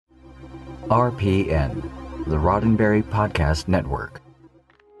RPN, the Roddenberry Podcast Network.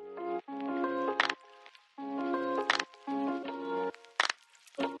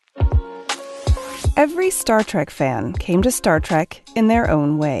 Every Star Trek fan came to Star Trek in their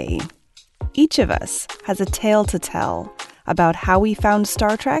own way. Each of us has a tale to tell about how we found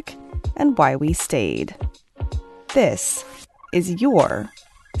Star Trek and why we stayed. This is your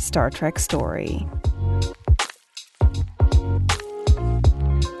Star Trek story.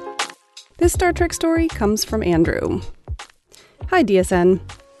 This Star Trek story comes from Andrew. Hi, DSN.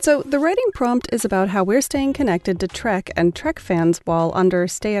 So the writing prompt is about how we're staying connected to Trek and Trek fans while under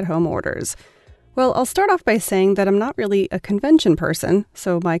stay-at-home orders. Well, I'll start off by saying that I'm not really a convention person,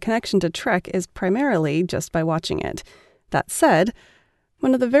 so my connection to Trek is primarily just by watching it. That said,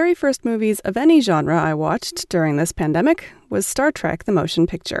 one of the very first movies of any genre I watched during this pandemic was Star Trek: The Motion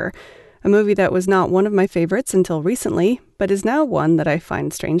Picture, a movie that was not one of my favorites until recently, but is now one that I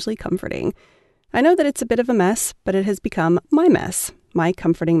find strangely comforting. I know that it's a bit of a mess, but it has become my mess, my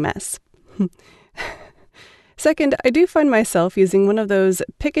comforting mess. Second, I do find myself using one of those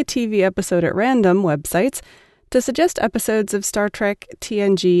pick a TV episode at random websites to suggest episodes of Star Trek,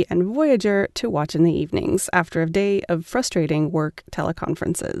 TNG, and Voyager to watch in the evenings after a day of frustrating work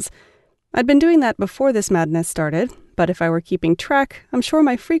teleconferences. I'd been doing that before this madness started, but if I were keeping track, I'm sure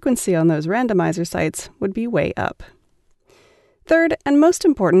my frequency on those randomizer sites would be way up. Third, and most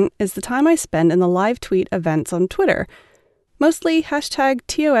important, is the time I spend in the live tweet events on Twitter. Mostly hashtag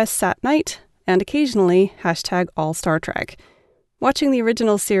TOSSatnight, and occasionally hashtag AllStarTrek. Watching the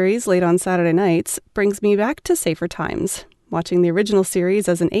original series late on Saturday nights brings me back to safer times, watching the original series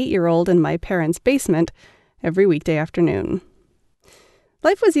as an 8-year-old in my parents' basement every weekday afternoon.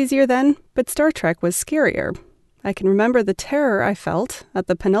 Life was easier then, but Star Trek was scarier. I can remember the terror I felt at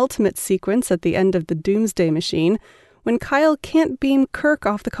the penultimate sequence at the end of the Doomsday Machine when Kyle can't beam Kirk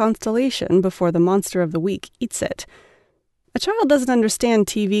off the constellation before the monster of the week eats it. A child doesn't understand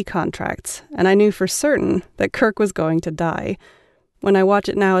TV contracts, and I knew for certain that Kirk was going to die. When I watch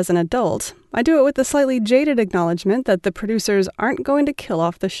it now as an adult, I do it with the slightly jaded acknowledgement that the producers aren't going to kill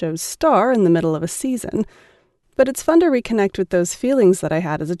off the show's star in the middle of a season. But it's fun to reconnect with those feelings that I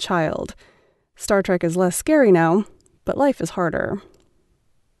had as a child. Star Trek is less scary now, but life is harder.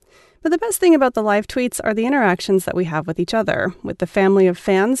 But the best thing about the live tweets are the interactions that we have with each other, with the family of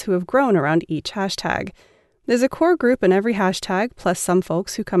fans who have grown around each hashtag. There's a core group in every hashtag, plus some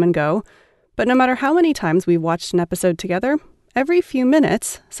folks who come and go. But no matter how many times we've watched an episode together, every few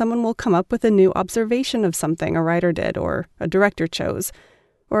minutes, someone will come up with a new observation of something a writer did or a director chose,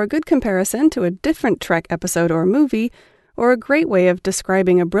 or a good comparison to a different Trek episode or movie, or a great way of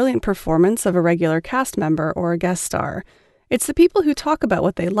describing a brilliant performance of a regular cast member or a guest star. It's the people who talk about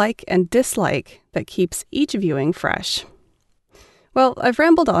what they like and dislike that keeps each viewing fresh. Well, I've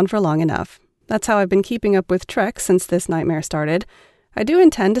rambled on for long enough. That's how I've been keeping up with Trek since this nightmare started. I do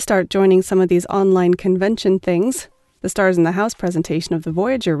intend to start joining some of these online convention things. The Stars in the House presentation of the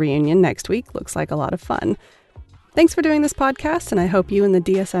Voyager reunion next week looks like a lot of fun. Thanks for doing this podcast, and I hope you and the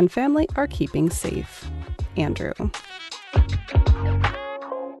DSN family are keeping safe. Andrew.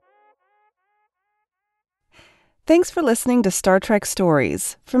 Thanks for listening to Star Trek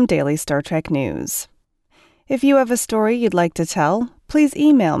Stories from Daily Star Trek News. If you have a story you'd like to tell, please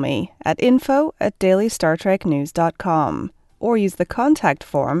email me at info@dailystartreknews.com or use the contact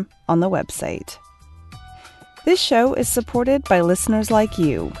form on the website. This show is supported by listeners like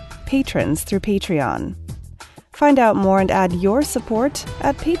you, patrons through Patreon. Find out more and add your support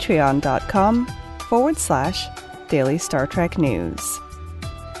at patreon.com/Daily Star Trek News.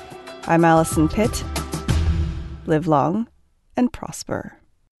 I'm Allison Pitt. Live long and prosper.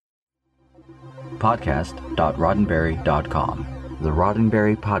 Podcast.roddenberry.com, the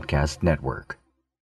Roddenberry Podcast Network.